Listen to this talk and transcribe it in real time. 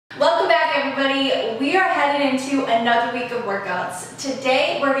are headed into another week of workouts.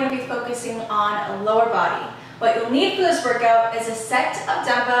 Today we're going to be focusing on lower body. What you'll need for this workout is a set of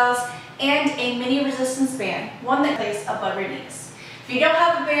dumbbells and a mini resistance band, one that plays above your knees. If you don't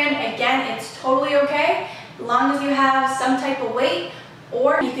have a band, again, it's totally okay, as long as you have some type of weight,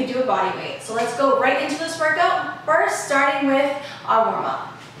 or you could do a body weight. So let's go right into this workout. First, starting with our warm-up.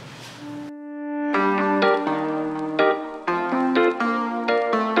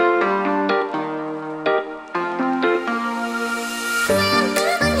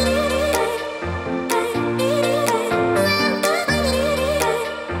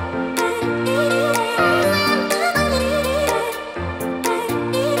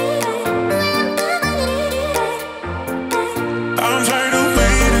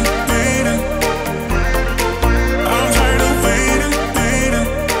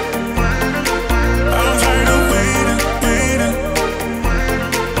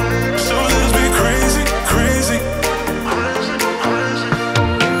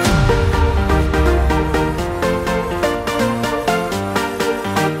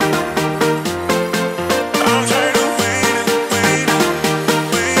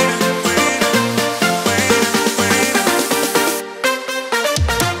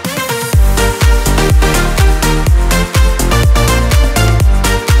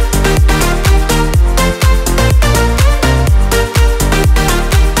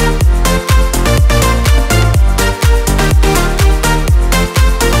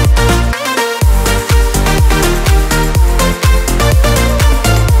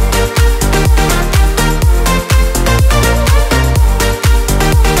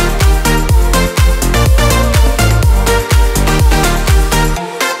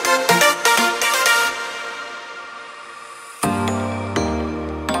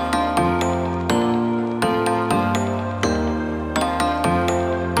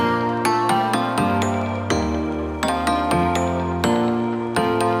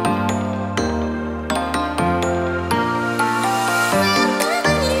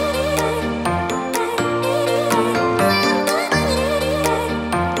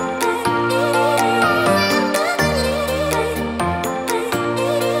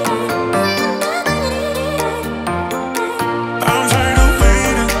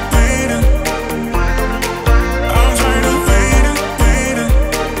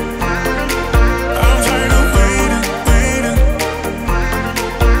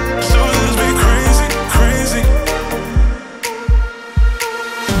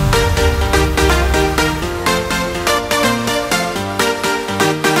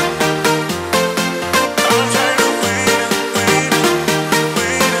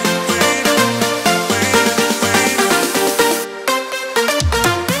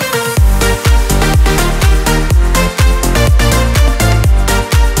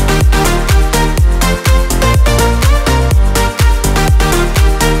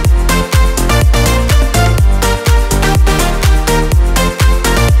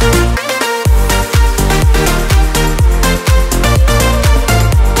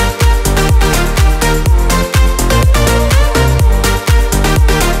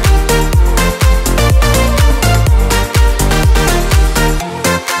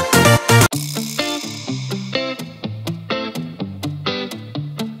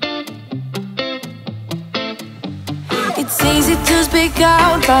 It's easy to speak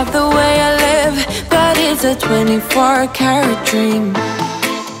out about the way I live, but it's a 24-karat dream.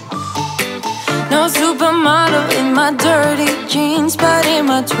 No supermodel in my dirty jeans, but in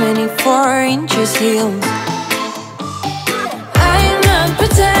my 24 inches heels. I'm not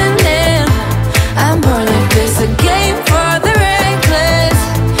pretending, I'm born like this, a game for the reckless.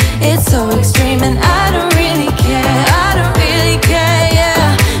 It's so extreme and I don't really care, I don't really care,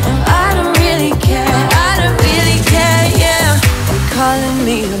 yeah. No, I don't really care, I don't really care, yeah. They're calling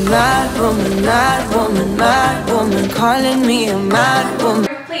me a mad woman, mad woman, mad woman, calling me a mad woman.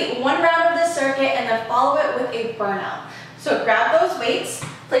 Complete one round of this circuit and then follow it with a burnout. So grab those weights,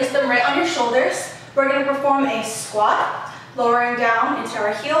 place them right on your shoulders. We're going to perform a squat, lowering down into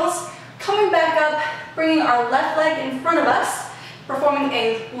our heels, coming back up, bringing our left leg in front of us, performing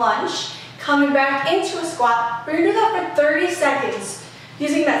a lunge, coming back into a squat. We're going to do that for 30 seconds,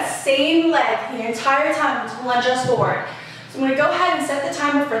 using that same leg the entire time to lunge us forward. So I'm going to go ahead and set the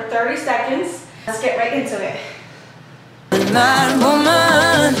timer for 30 seconds. Let's get right into it. Mad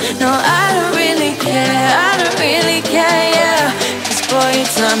woman, no, I don't really care, I don't really care, yeah. 'Cause boy,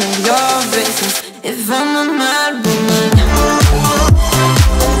 it's none of your business if I'm a mad woman.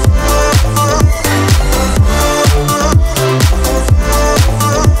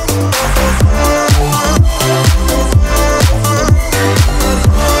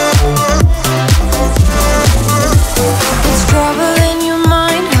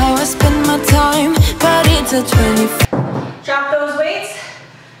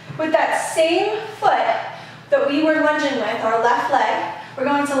 same foot that we were lunging with, our left leg, we're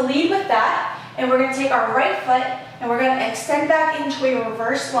going to lead with that, and we're going to take our right foot and we're going to extend back into a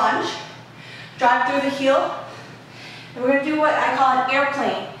reverse lunge, drive through the heel, and we're going to do what I call an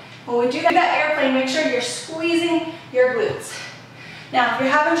airplane. When we do that airplane, make sure you're squeezing your glutes. Now, if you're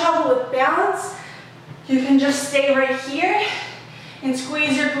having trouble with balance, you can just stay right here and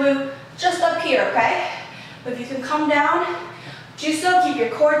squeeze your glute just up here, okay? But if you can come down, do so, keep your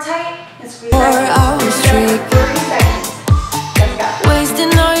core tight and squeeze that. 4 hours straight. 30 seconds. Let's go.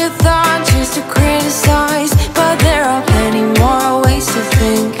 Wasting all your thoughts just to criticize, but there are plenty more ways to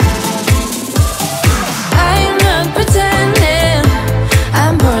think. I'm not pretending,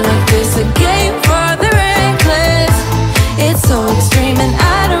 I'm more like this, a game for the reckless. It's so extreme and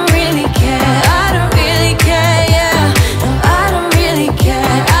I don't really care. I don't really care, yeah. No, I don't really care.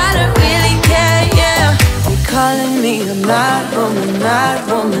 I don't really care, yeah. They're calling me a mad woman, mad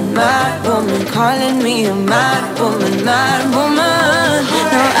woman, mad woman. Calling me a mad woman, mad woman.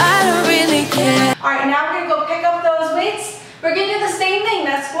 No, I don't really care. Alright, now we're going to go pick up those weights. We're going to do the same thing,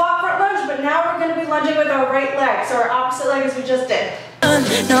 that squat front lunge, but now we're going to be lunging with our right leg, so our opposite leg as we just did.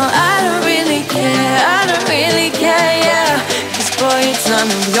 No, I don't really care. I don't really care, yeah. 'Cause boy, it's none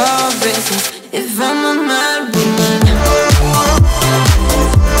of your business if I'm a mad woman.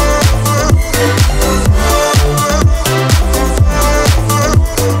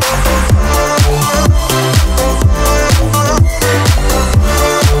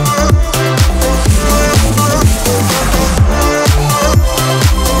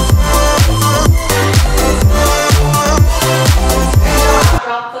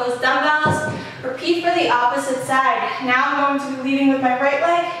 Drop those dumbbells. Repeat for the opposite side. Now I'm going to be leading with my right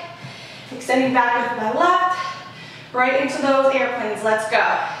leg, extending back with my left, right into those airplanes. Let's go.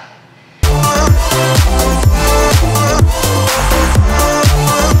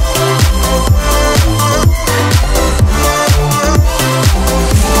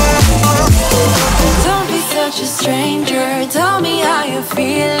 Don't be such a stranger. Tell me how you're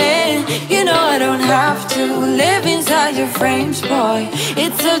feeling. You know I don't have to live inside your frames, boy.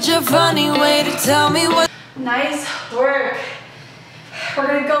 It's such a funny way to tell me what. Nice work. We're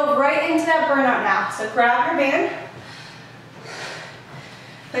going to go right into that burnout now. So grab your band,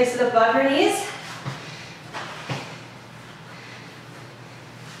 place it above your knees.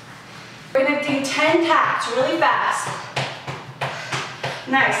 We're going to do 10 taps really fast.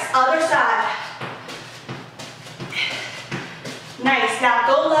 Nice. Other side. Nice. Now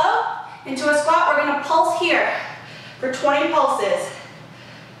go low into a squat. We're going to pulse here for 20 pulses.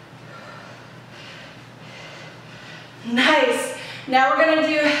 Nice. Now we're going to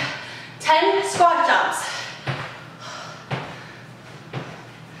do 10 squat jumps.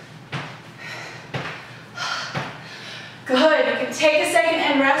 Good. You can take a second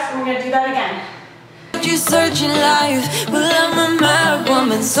and rest, and we're going to do that again. You search in life, well I'm a mad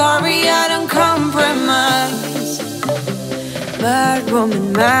woman. Sorry I don't compromise. Mad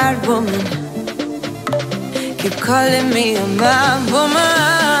woman, mad woman. Keep calling me a mad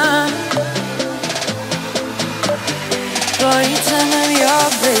woman. Boy, it's none of your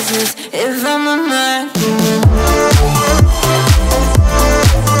business if I'm a mad woman.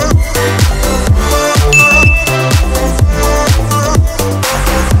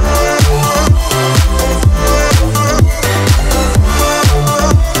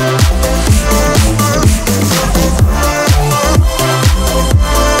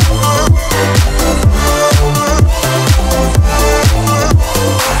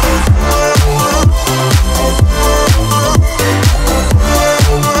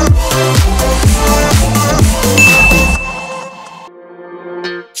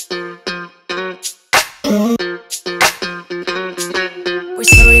 We're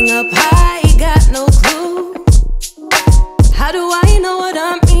soaring up high, got no clue. How do I know what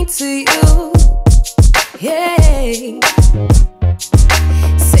I mean to you? Yeah.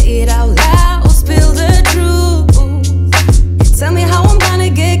 Say it out loud, spill the truth. Tell me how I'm gonna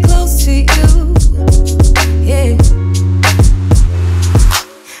get close to you. Yeah.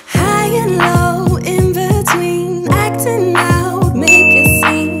 High and low, in between, acting out, make a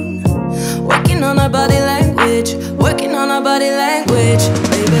scene. Working on our body language, working on our body language.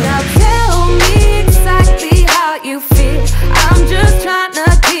 Baby, now tell me exactly how you feel. I'm just trying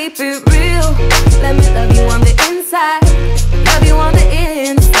to keep it real. Let me love you on the inside, love you on the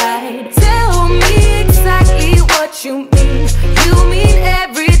inside. Tell me exactly what you mean. You mean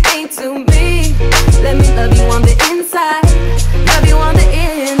everything to me. Let me love you on the inside, love you on the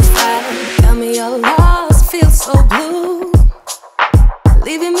inside. Tell me you're lost, feel so blue,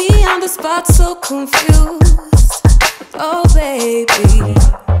 leaving me on the spot so confused. Oh baby,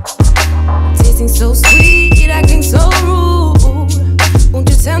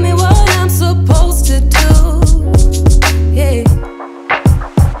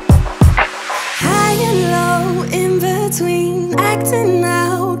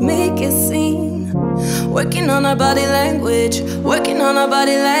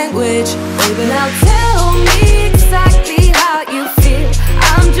 body language, baby. Now tell me exactly how you feel.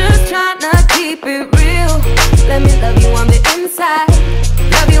 I'm just trying to keep it real. Let me love you on the inside,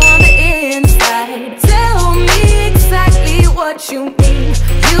 love you on the inside. Tell me exactly what you mean.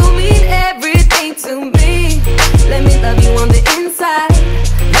 You mean everything to me. Let me love you on the inside,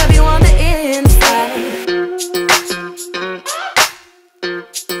 love you on the inside.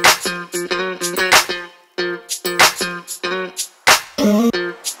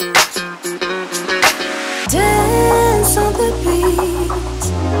 Dance on the beat.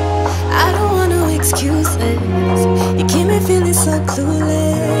 I don't want no excuses. You keep me feeling so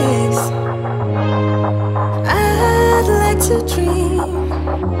clueless. I'd like to dream.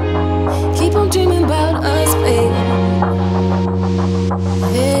 Keep on dreaming about us, baby.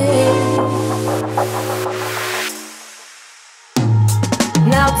 Hey.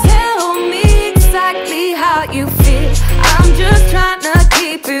 Now tell me exactly how you feel. I'm just trying to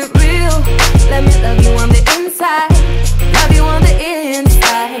keep it real. Let me love you on the inside, love you on the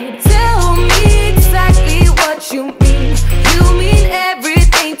inside. Tell me exactly what you mean. You mean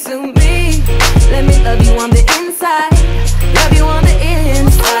everything to me. Let me love you on the inside, love you on the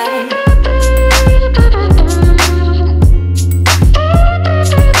inside.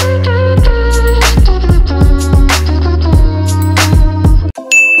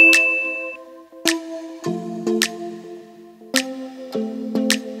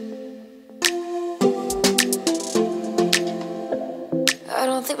 I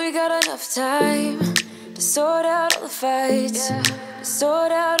don't think we got enough time to sort out all the fights, to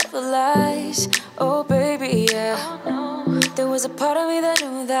sort out all the lies. Oh baby, yeah. There was a part of me that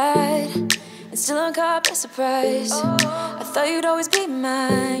knew that, and still I'm caught by surprise. I thought you'd always be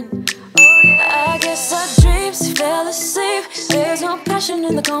mine. I guess our dreams fell asleep. There's no passion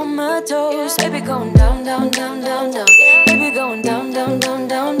in the comatose. Baby going down, down, down, down, down. Baby going down, down, down,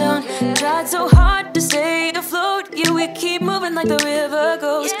 down, down. Tried so hard to stay afloat. Yeah, we keep moving like the river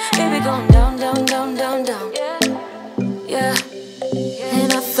goes. Baby going down, down, down, down, down. Yeah.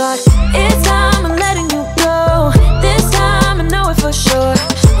 And I thought, it's time I'm letting you go. This time I know it for sure.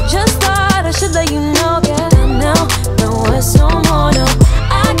 Just thought I should let you know. Yeah, now, no words no more, no.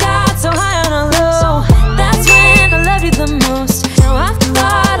 I got so high on a low. That's when I loved you the most. Now I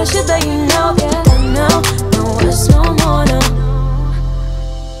thought I should let you know. Yeah, now, no words no more, no.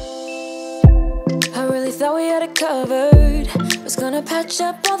 I really thought we had it covered. Was gonna patch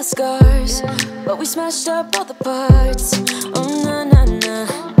up all the scars, but we smashed up all the parts. Oh na na na.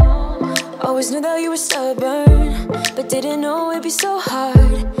 Always knew that you were stubborn, but didn't know it'd be so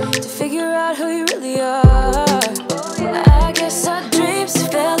hard to figure out who you really are. I guess our dreams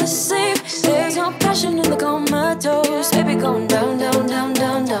fell asleep. There's no passion in the comatose. Baby going down, down, down,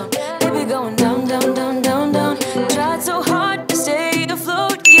 down, down. Baby going down, down, down, down, down. Tried so hard to stay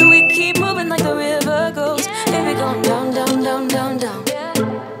afloat. Yeah, we keep moving like the river goes. Baby going down, down, down, down, down.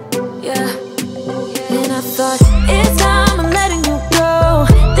 Yeah. And I thought, it's time I'm letting you go.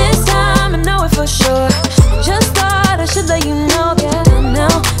 This time I know it for sure. Just thought I should let you know. Yeah,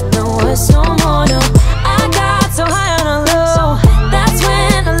 now, no words no more, no. I got so high on a low. That's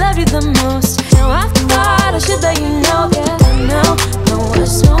when I loved you the most. Now I thought I should let you know. Yeah, now, no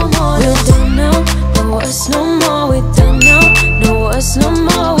words no more. We're done now, no words no more. We're done now, no words no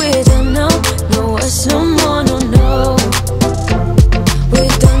more. We're done now, no words no more, no, no.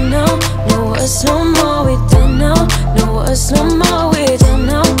 We're done now, no words no more. We're done now, no words no more. We're done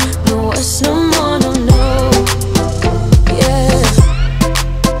now, no words no more, no, no. Yeah.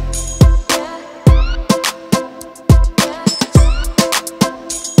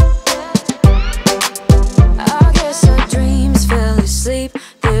 I guess our dreams fell asleep.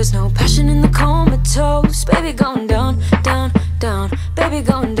 There's no passion in the comatose. Baby going down, down, down. Baby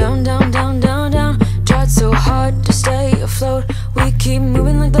going down, down, down, down, down. Tried so hard to stay afloat. We keep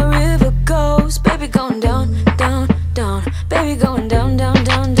moving like the river goes. Baby going down, down, down. Baby going down, down,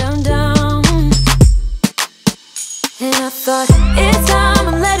 down, down, down. And I thought, it's time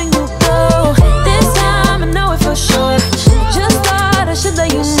I'm letting you go. This time I know it for sure. Just thought I should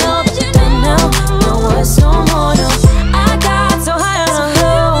let you know. And now, no words no more, no. I got so high on a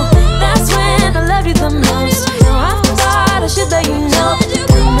low. That's when I loved you the most. Now I thought I should let you know.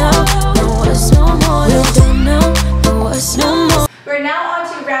 And now, no words no more, no. We're done now, no words no more. We're now on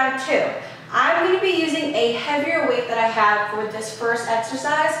to round 2. I'm going to be using a heavier weight that I have for this first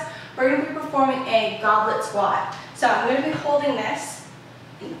exercise. We're going to be performing a goblet squat. So I'm going to be holding this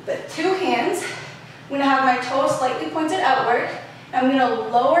with 2 hands. I'm going to have my toes slightly pointed outward. I'm going to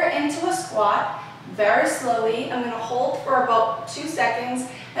lower into a squat very slowly. I'm going to hold for about 2 seconds.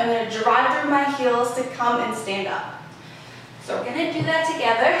 I'm going to drive through my heels to come and stand up. So we're gonna do that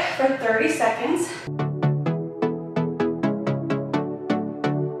together for 30 seconds.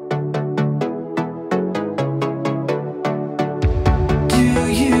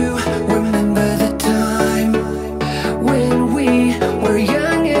 Do you remember the time when we were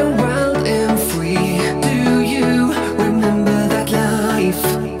young and wild and free? Do you remember that life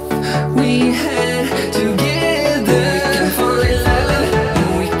we had together? We can fall in love,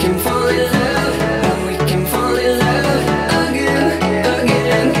 we can fall in love, we can fall in love again,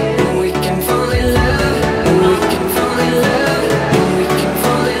 again. We can fall in love, we can fall in love, we can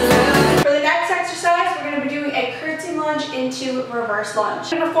fall in love. For the next exercise, we're going to be doing a curtsy lunge into reverse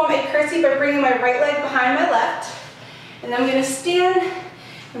lunge. I'm going to perform a curtsy by bringing my right leg behind my left, and then I'm going to stand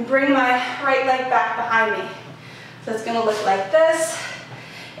and bring my right leg back behind me. So it's going to look like this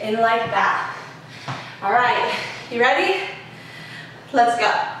and like that. All right, you ready? Let's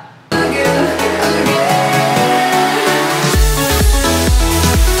go.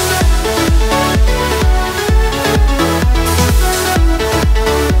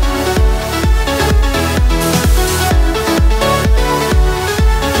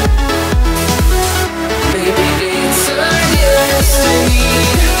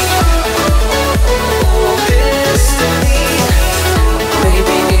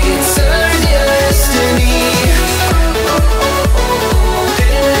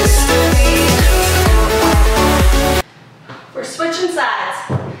 We're switching sides.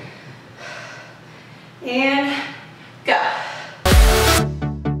 And go.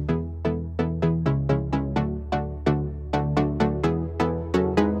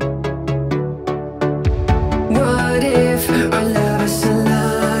 What if our love is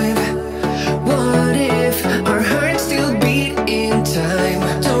alive? What if our hearts still beat in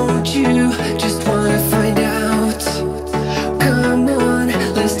time? Don't you just wanna find out? Come on,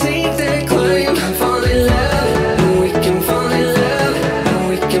 let's take that climb. We can fall in love, we can fall in love,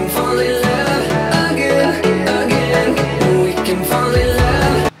 we can fall in love again, again. We can fall in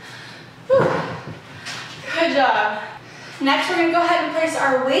love. Good job. Next, we're going to go ahead and place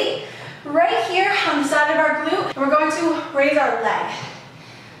our weight right here on the side of our glute. And we're going to raise our leg.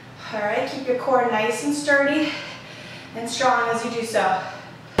 All right, keep your core nice and sturdy and strong as you do so.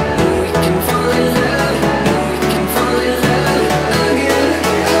 We can fall in love, we can fall in love again,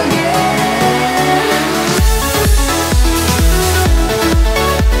 again.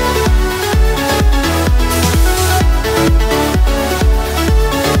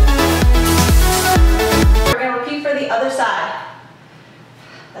 We're going to repeat for the other side.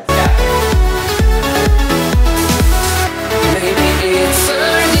 Let's go. Maybe it's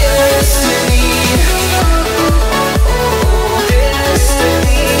our destiny,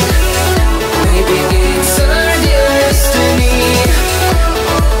 destiny. Maybe it's our destiny,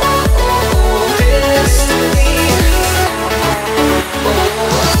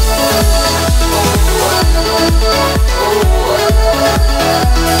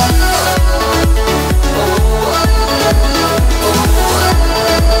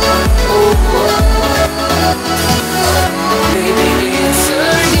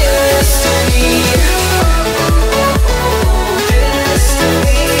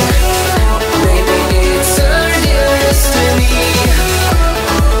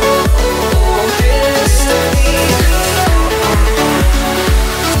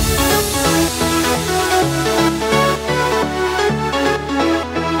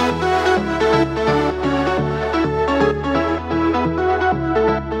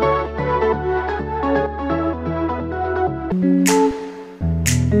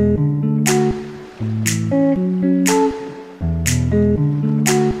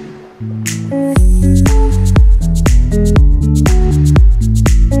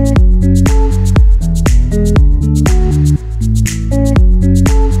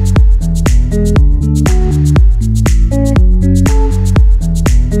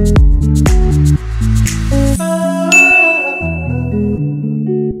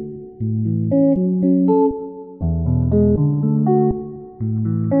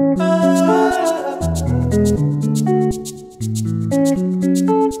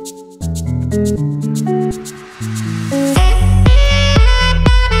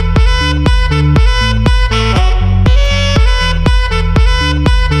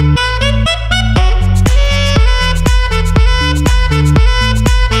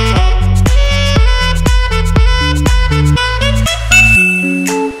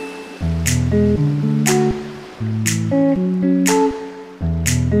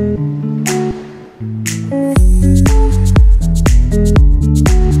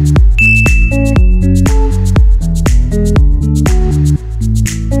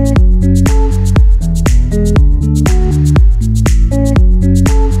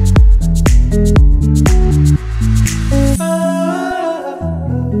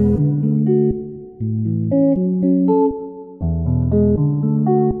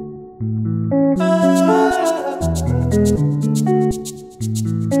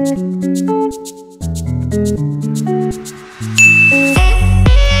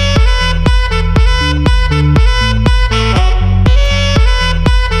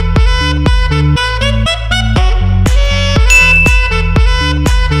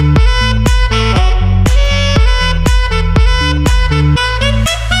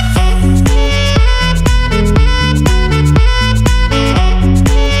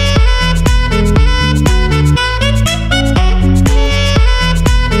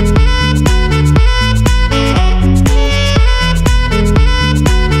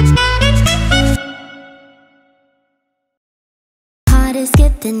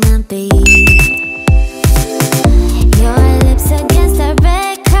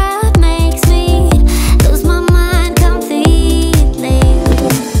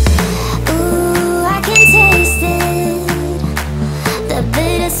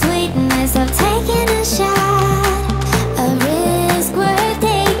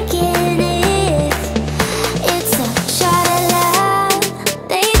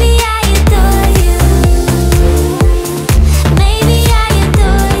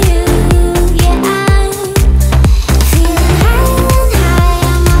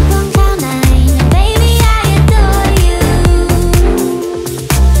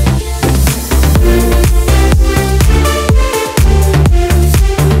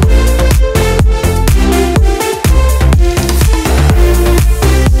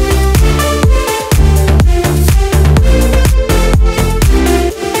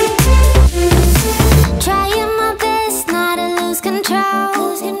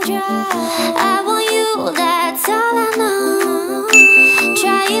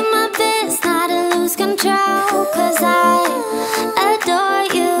 Trying my best not to lose control, 'cause I adore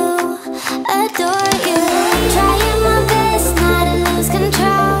you, adore you. Trying my best not to lose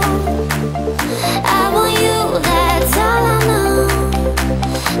control. I want you, that's all I know.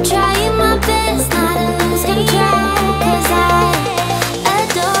 Trying my best not to lose control, 'cause I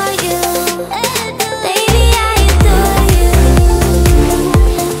adore you. Baby, I adore you.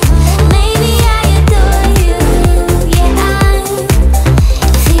 Maybe I adore you. Yeah, I'm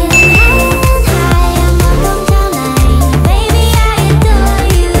feeling high, I'm up on cloud nine. Baby, I adore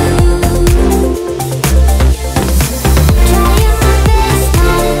you. Trying my best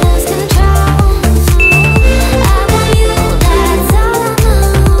not to lose control. I want you, that's all I know.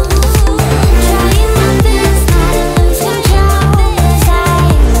 Trying my best not to lose control, 'cause I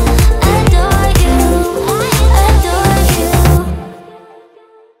adore you, adore you.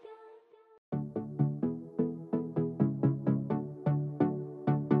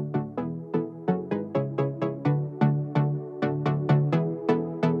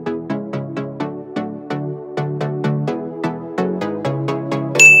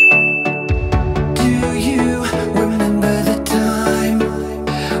 Do you remember the time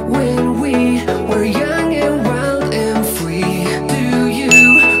when we were young and wild and free? Do you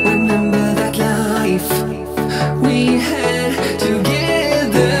remember that life we had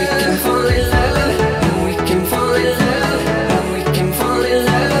together? We can fall in love, and we can fall in love, and we can fall in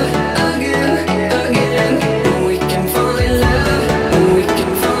love again, again. And we can fall in love, and we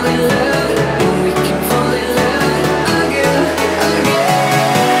can fall in love, and we can fall in love again, again.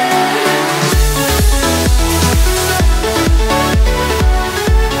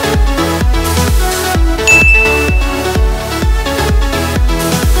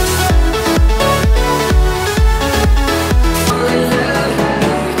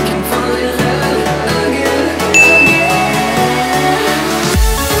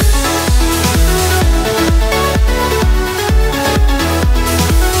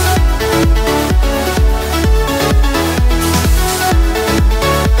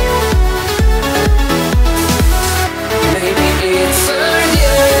 Maybe it's our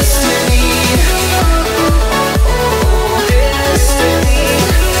destiny, destiny.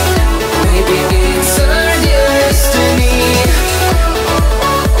 Maybe it's our destiny,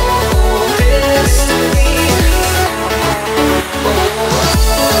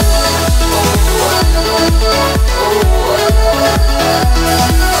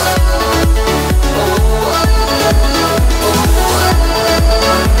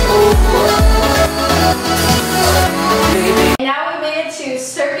 And now we made it to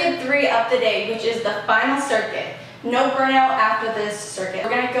circuit 3 of the day, which is the final circuit. No burnout after this circuit. We're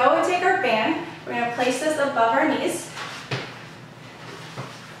gonna go and take our band. We're gonna place this above our knees.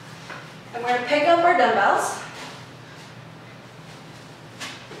 And we're gonna pick up our dumbbells.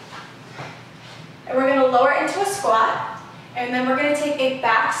 And we're gonna lower it into a squat. And then we're gonna take a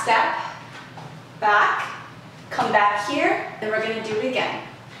back step, back, come back here, and we're gonna do it again.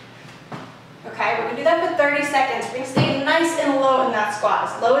 Okay, we're gonna do that for 30 seconds. We're gonna stay nice and low in that squat,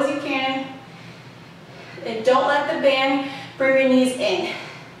 as low as you can. And don't let the band bring your knees in.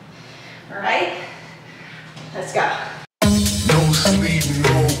 All right, let's go. No sleep,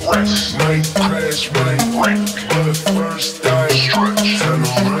 no rest. Might crash, might wreck. But first I stretch and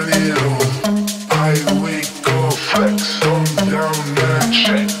run it on. I wake up flex, thumb down that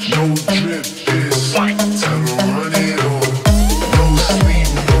check. No drip is white and run it on. No sleep,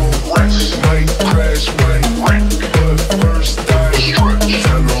 no rest. Might crash, might wreck. But first I stretch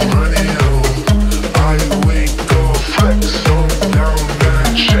and run it on. I wake up flex, thumb down that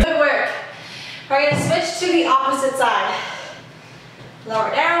check. Good work. We're gonna switch to the opposite side.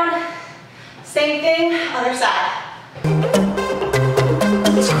 Lower down. Same thing, other side. Time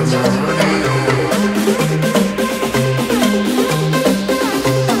to run it on.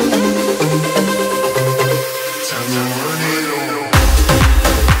 Time to run it on.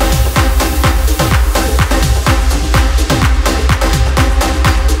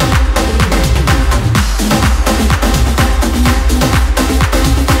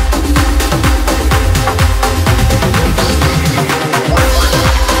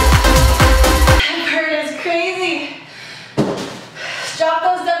 Burn is crazy. Drop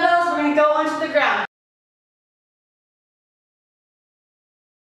those dumbbells, we're gonna go onto the ground.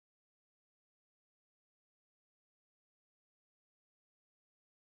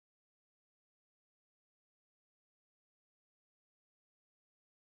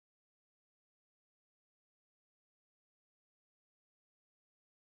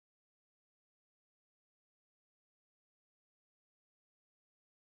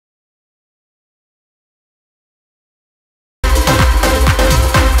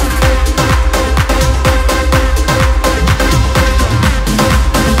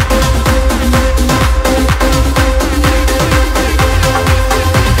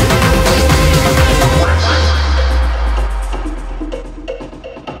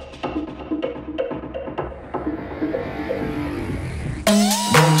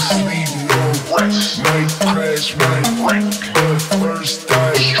 crash my neck, but first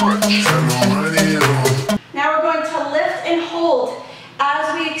I stretch and I'm ready to. Now we're going to lift and hold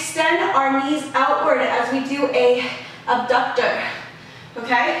as we extend our knees outward as we do a abductor,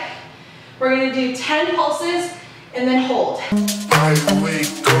 okay? We're gonna do 10 pulses and then hold. I wake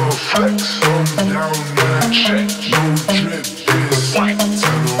up, flex, I'm down that check, no drip is white, and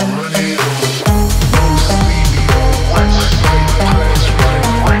I'm ready to. No sleep, no rest, crash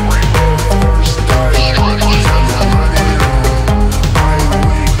my neck, but first I stretch and I'm ready to. I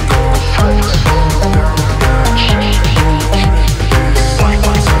wake up, flex, I'm down that check, no drip is white,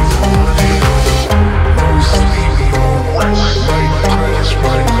 and I'm ready to. No sleep, no rest, crash my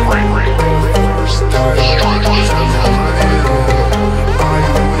neck, but first I stretch and I'm ready to. I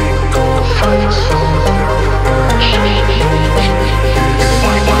wake up, flex, I'm down that check, no drip is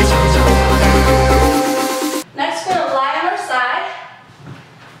white, and I'm ready to. Next, we're gonna lie on our side.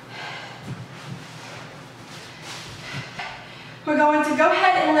 We're going to go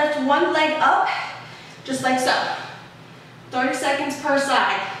ahead and lift one leg up, just like so. 30 seconds per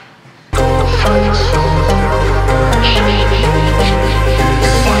side.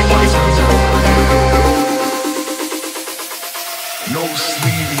 No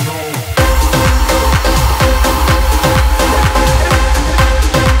sleep, no.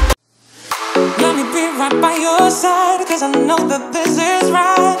 Let me be right by your side, cause I know that this is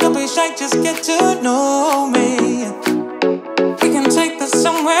right. Don't be shy, just get to know me. We can take this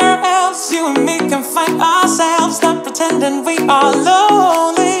somewhere else. You and me can find ourselves. Stop pretending we are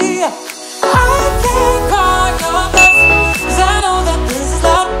lonely. I can't call your bluff, cause I know that this is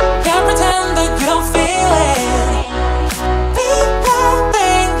love. Can't pretend that you don't feel it. People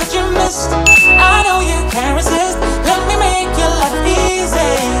think that you missed. I know you can't resist. Let me make your life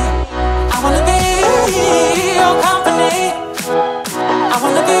easy. I wanna be your company. I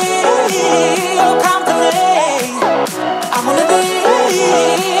wanna be your company. I wanna be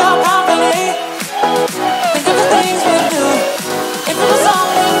your company. Think of the things we do. If it was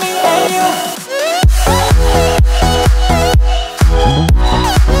only me and you.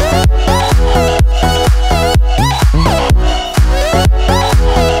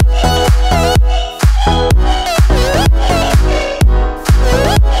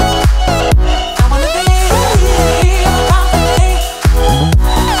 I wanna be your company.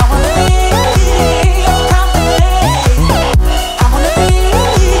 I wanna be your company. I wanna be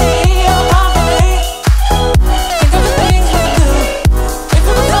your company. Think of the things we do. If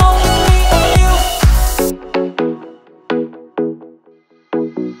it was only me and you.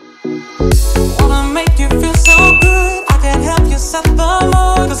 Wanna make you feel so good. I can help you set the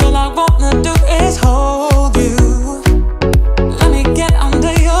mood. Cause all I wanna do is hold you. Let me get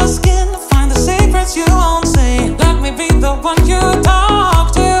under your skin. Find the secrets you won't say. Let me be the one you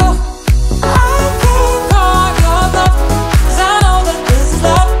talk to. I can't call your bluff, cause I know that this is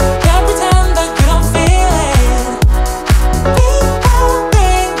love. Can't pretend that you don't feel it. People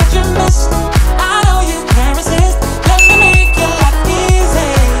think that you missed. I know you can't resist. Let me make your life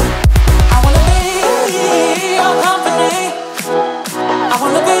easy. I wanna be your company. I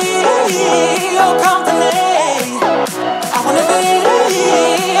wanna be your company. I wanna be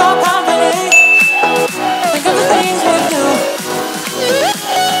your company. Think of the things we do.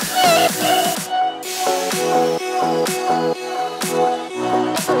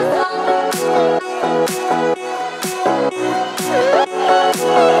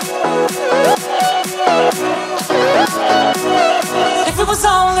 If it was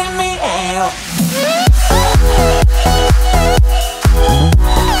only me and you.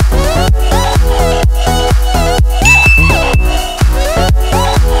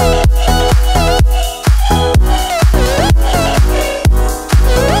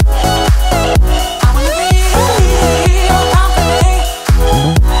 I wanna be your company.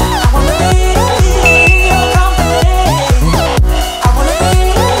 I wanna be your company. I wanna be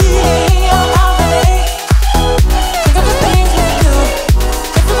your company. Think of the things we do.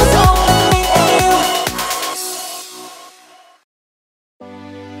 If it was only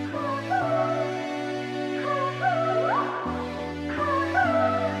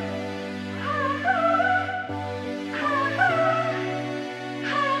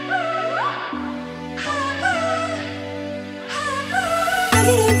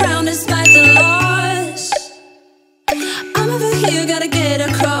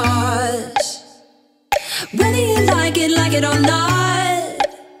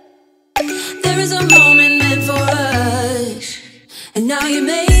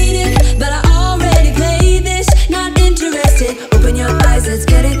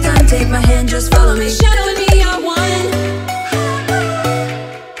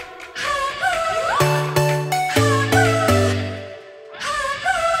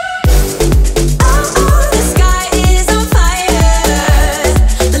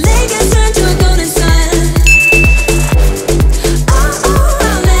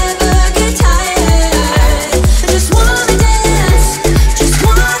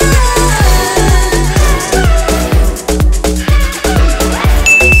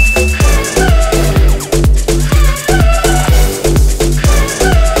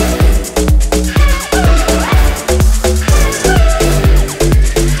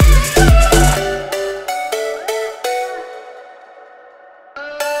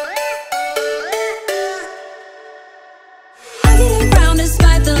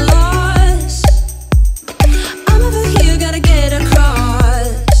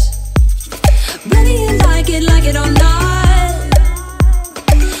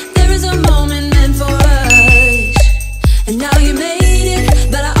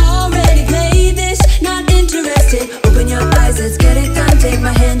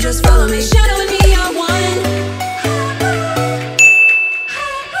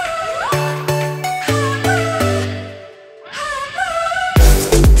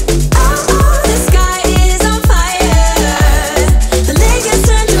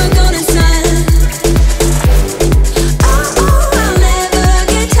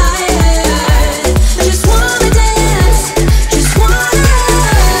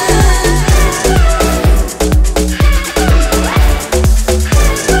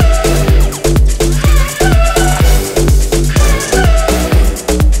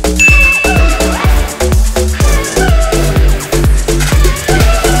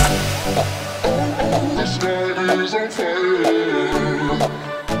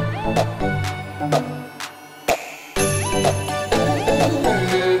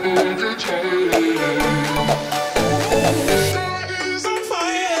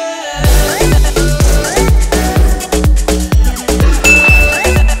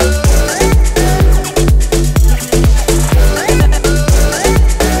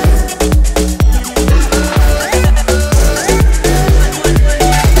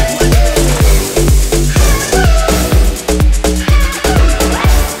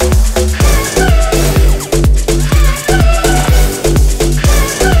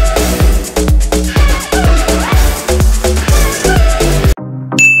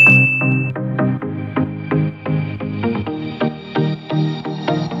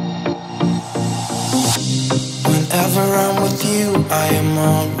I'm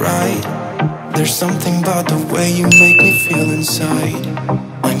alright. There's something about the way you make me feel inside.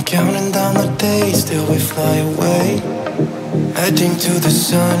 I'm counting down the days till we fly away, heading to the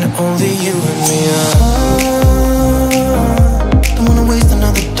sun, only you and me. Don't wanna waste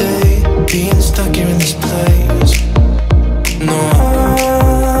another day being stuck here in this place. No,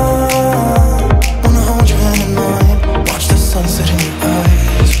 wanna hold your hand in mine, watch the sunset in your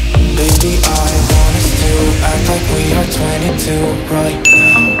eyes. Baby, I want us to act like we are 22 right now.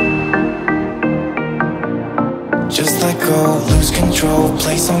 Just let go, lose control,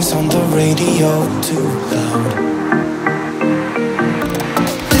 play songs on the radio too loud.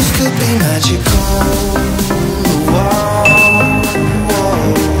 This could be magical. Whoa, whoa.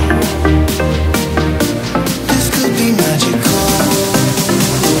 This could be magical.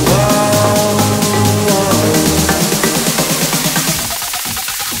 Whoa, whoa.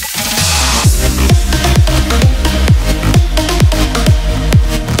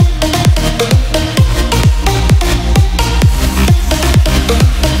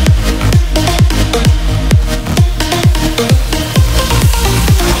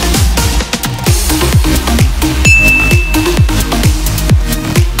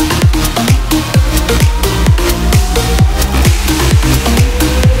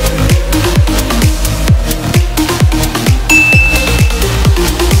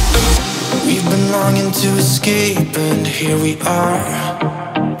 To escape, and here we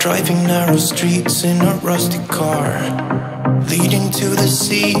are, driving narrow streets in a rusty car, leading to the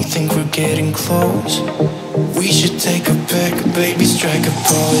sea, think we're getting close. We should take a pic, baby, strike a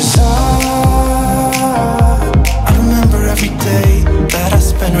pose. I remember every day that I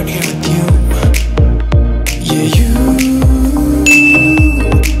spent right here with you. Yeah, you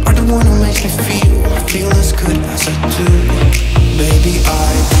are the one who makes me feel as good as I do. Baby, I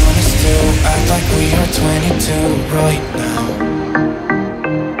want us to act like we are 22 right now.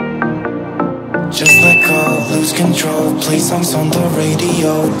 Just let go, lose control, play songs on the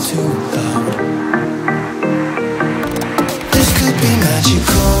radio too loud. This could be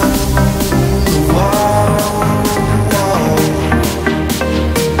magical. Whoa, whoa.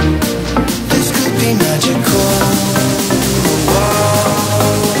 This could be magical. Whoa,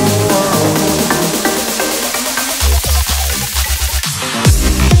 whoa.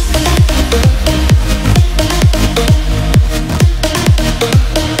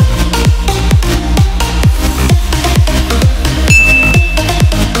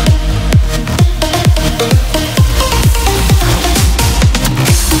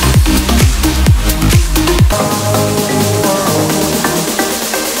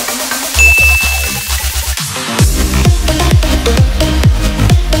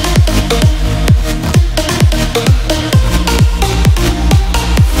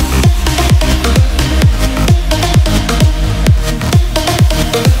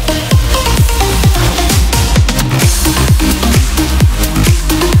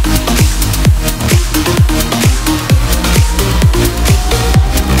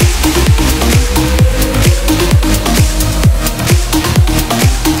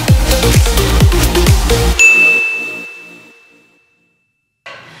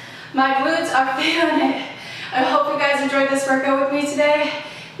 My glutes are feeling it. I hope you guys enjoyed this workout with me today.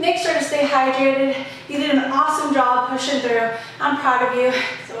 Make sure to stay hydrated. You did an awesome job pushing through. I'm proud of you.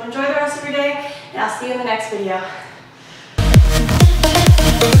 So enjoy the rest of your day, and I'll see you in the next video.